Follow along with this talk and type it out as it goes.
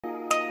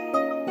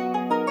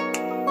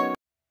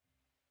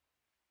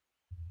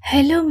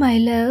Hello, my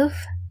love.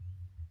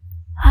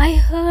 I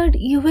heard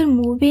you were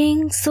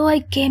moving, so I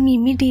came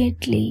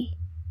immediately.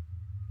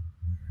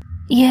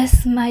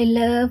 Yes, my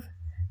love,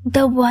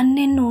 the one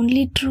and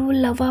only true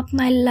love of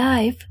my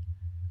life.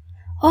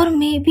 Or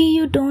maybe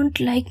you don't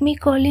like me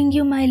calling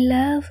you my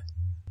love.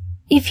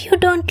 If you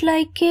don't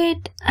like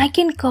it, I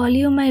can call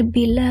you my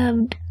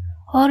beloved,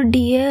 or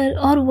dear,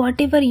 or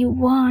whatever you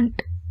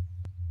want.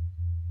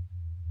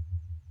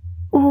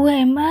 Who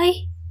am I?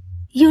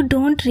 You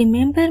don't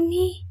remember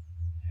me?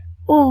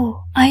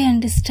 Oh, I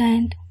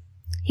understand.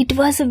 It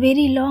was a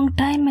very long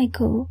time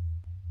ago.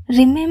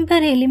 Remember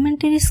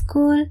elementary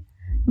school?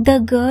 The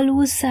girl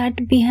who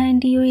sat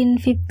behind you in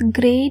 5th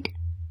grade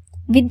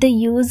with the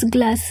used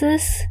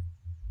glasses?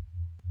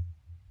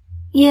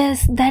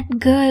 Yes, that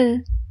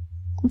girl.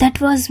 That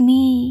was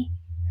me.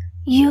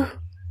 You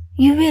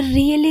were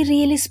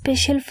really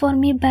special for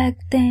me back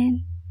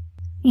then.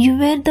 You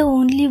were the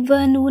only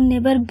one who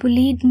never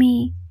bullied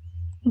me.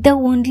 The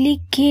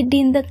only kid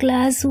in the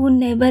class who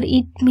never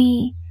hit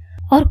me,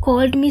 or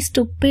called me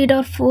stupid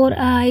or four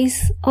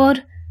eyes, or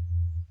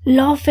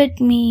laughed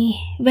at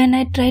me when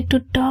I tried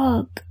to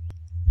talk.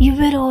 You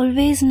were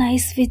always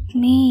nice with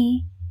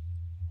me.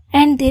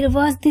 And there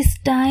was this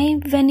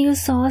time when you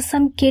saw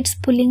some kids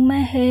pulling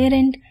my hair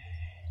and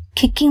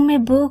kicking my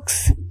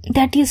books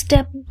that you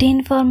stepped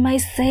in for my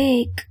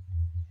sake.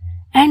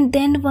 And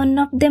then one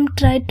of them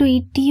tried to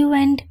hit you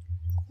and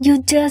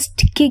you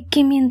just kicked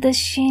him in the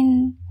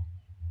shin.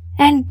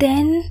 And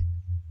then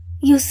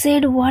you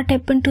said what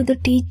happened to the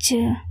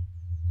teacher.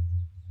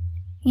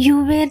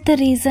 You were the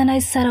reason I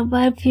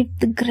survived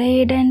 5th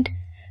grade and,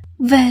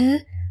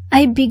 well,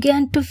 I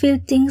began to feel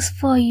things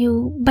for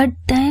you, but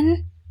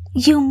then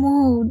you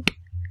moved.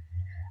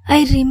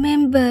 I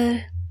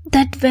remember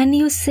that when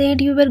you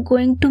said you were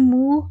going to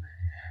move,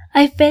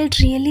 I felt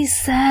really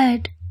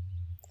sad.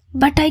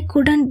 But I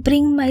couldn't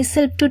bring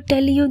myself to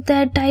tell you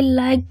that I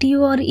liked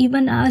you or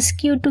even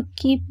ask you to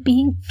keep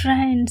being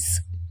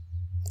friends.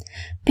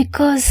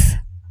 Because,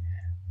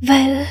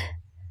 well,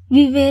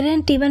 we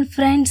weren't even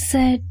friends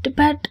yet,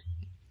 but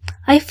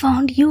I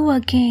found you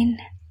again.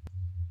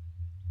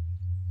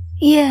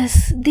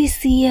 Yes,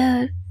 this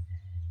year,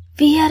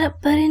 we are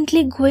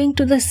apparently going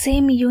to the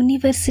same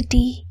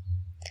university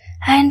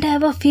and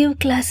have a few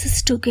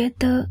classes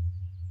together.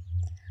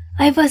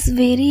 I was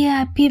very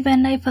happy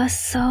when I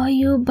first saw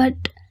you,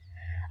 but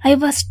I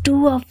was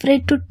too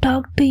afraid to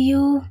talk to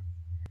you.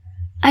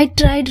 I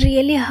tried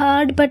really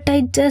hard, but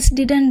I just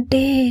didn't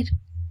dare.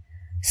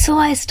 So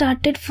I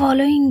started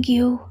following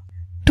you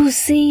to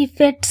see if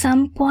at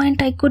some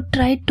point I could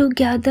try to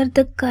gather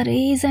the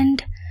courage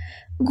and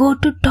go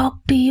to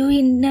talk to you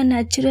in a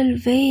natural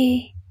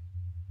way.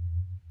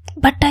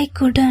 But I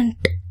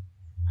couldn't.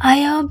 I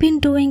have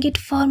been doing it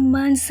for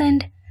months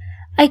and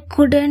I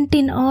couldn't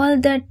in all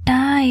that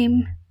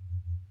time.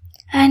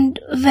 And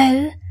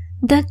well,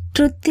 the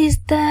truth is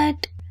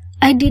that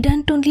I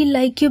didn't only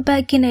like you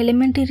back in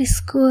elementary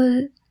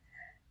school.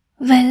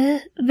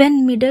 Well,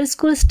 when middle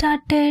school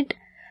started,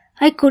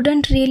 I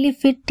couldn't really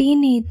fit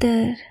in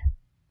either.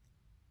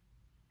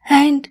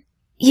 And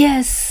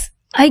yes,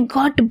 I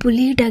got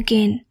bullied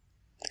again.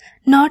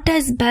 Not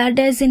as bad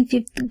as in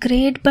 5th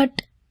grade,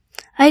 but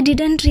I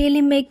didn't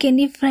really make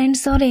any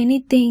friends or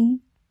anything.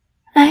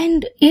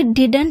 And it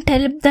didn't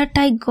help that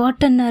I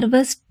got a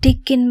nervous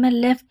tick in my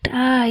left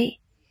eye.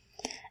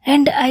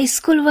 And high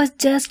school was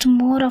just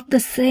more of the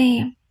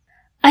same.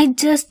 I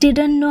just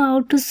didn't know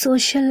how to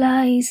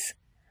socialize.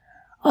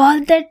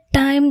 All that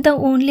time, the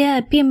only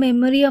happy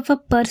memory of a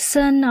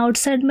person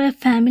outside my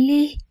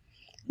family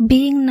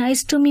being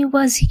nice to me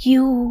was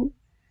you.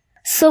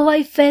 So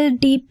I fell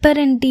deeper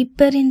and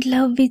deeper in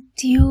love with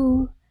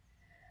you.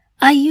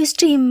 I used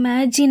to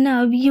imagine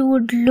how you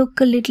would look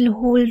a little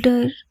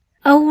older.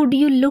 How would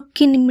you look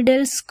in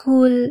middle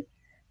school?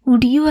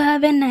 Would you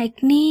have an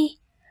acne?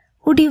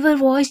 Would your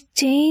voice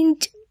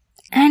change?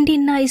 And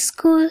in high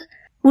school,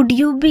 would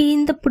you be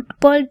in the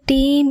football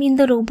team, in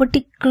the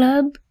robotic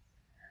club?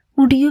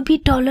 Would you be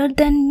taller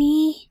than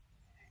me?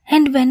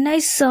 And when I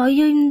saw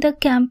you in the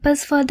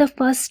campus for the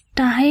first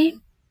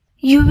time,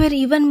 you were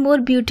even more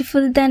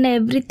beautiful than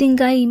everything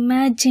I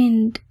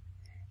imagined.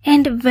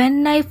 And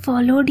when I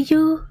followed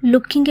you,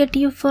 looking at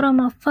you from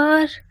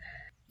afar,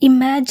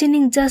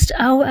 imagining just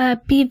how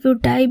happy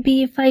would I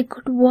be if I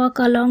could walk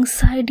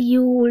alongside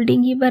you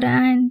holding your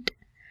hand.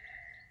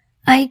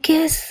 I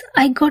guess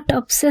I got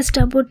obsessed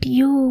about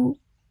you.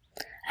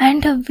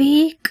 And a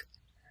week,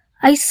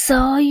 I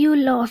saw you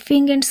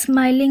laughing and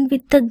smiling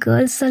with the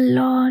girls a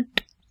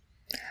lot.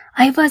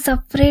 I was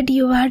afraid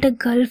you had a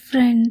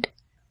girlfriend.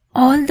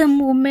 All the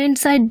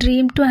moments I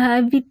dreamed to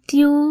have with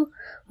you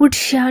would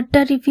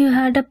shatter if you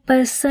had a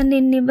person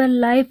in your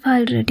life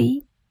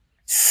already.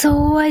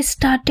 So I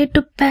started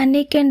to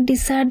panic and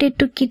decided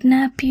to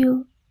kidnap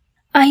you.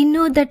 I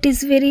know that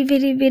is very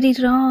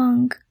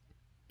wrong.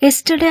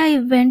 Yesterday I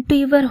went to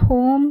your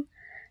home,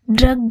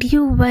 drugged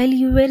you while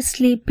you were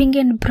sleeping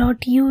and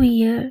brought you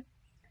here.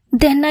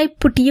 Then I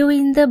put you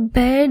in the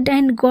bed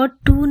and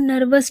got too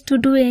nervous to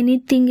do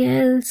anything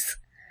else.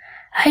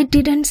 I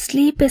didn't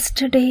sleep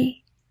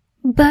yesterday,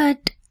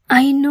 but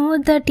I know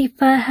that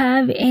if I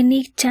have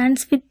any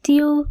chance with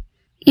you,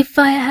 if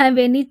I have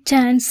any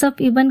chance of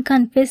even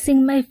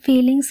confessing my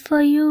feelings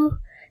for you,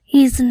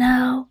 is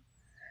now.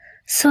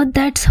 So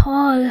that's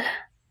all.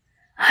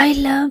 I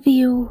love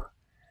you.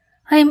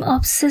 I am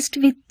obsessed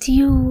with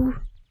you.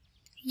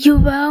 You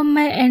have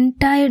my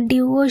entire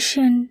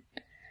devotion.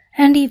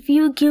 And if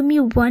you give me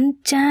one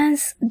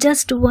chance,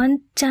 just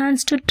one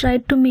chance to try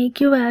to make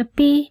you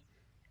happy,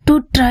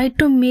 to try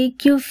to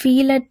make you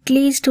feel at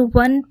least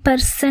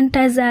 1%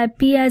 as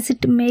happy as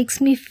it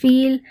makes me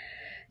feel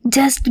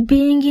just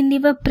being in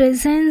your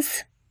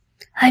presence,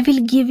 I will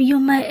give you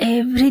my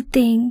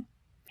everything.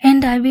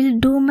 And I will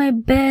do my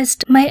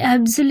best, my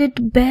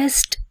absolute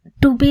best,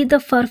 to be the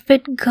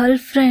perfect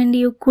girlfriend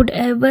you could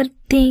ever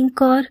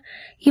think or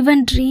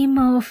even dream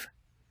of.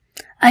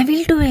 I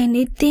will do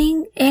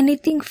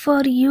anything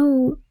for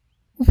you.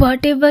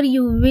 Whatever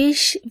you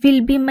wish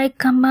will be my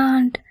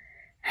command.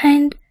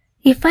 And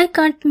if I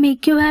can't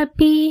make you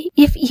happy,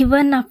 if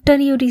even after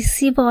you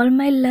receive all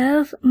my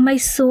love, my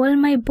soul,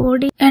 my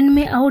body, and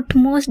my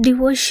utmost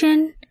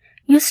devotion,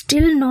 you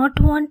still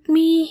not want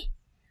me,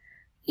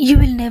 you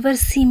will never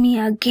see me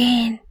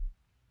again.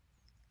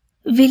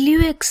 Will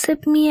you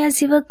accept me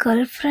as your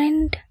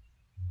girlfriend?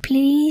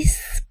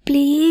 Please,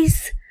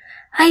 please,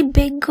 I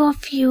beg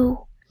of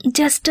you,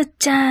 just a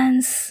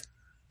chance.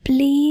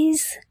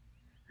 Please,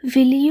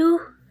 will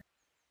you?